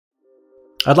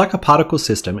I'd like a particle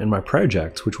system in my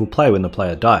project which will play when the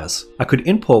player dies. I could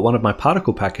import one of my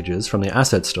particle packages from the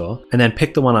asset store and then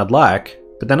pick the one I'd like,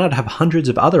 but then I'd have hundreds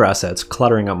of other assets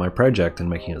cluttering up my project and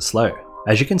making it slow.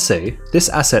 As you can see, this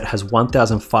asset has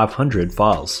 1,500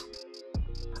 files.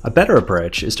 A better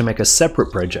approach is to make a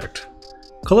separate project.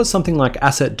 Call it something like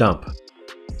asset dump.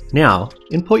 Now,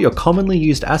 import your commonly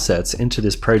used assets into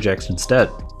this project instead.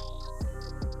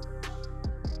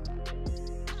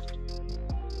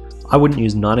 I wouldn't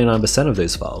use 99% of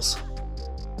these files.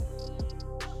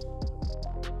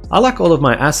 I like all of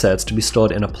my assets to be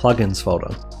stored in a plugins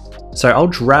folder, so I'll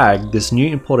drag this new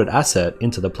imported asset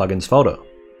into the plugins folder.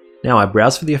 Now I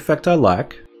browse for the effect I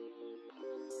like,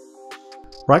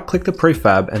 right-click the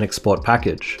prefab and export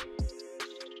package.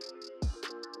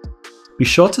 Be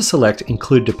sure to select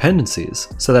Include Dependencies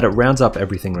so that it rounds up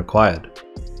everything required.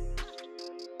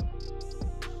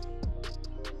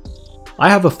 I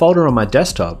have a folder on my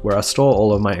desktop where I store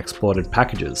all of my exported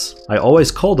packages. I always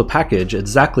call the package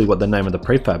exactly what the name of the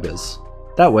prefab is.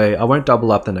 That way I won't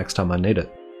double up the next time I need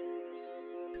it.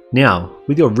 Now,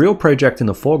 with your real project in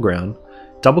the foreground,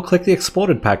 double-click the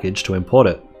exported package to import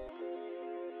it.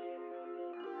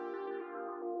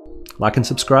 Like and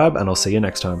subscribe, and I'll see you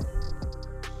next time.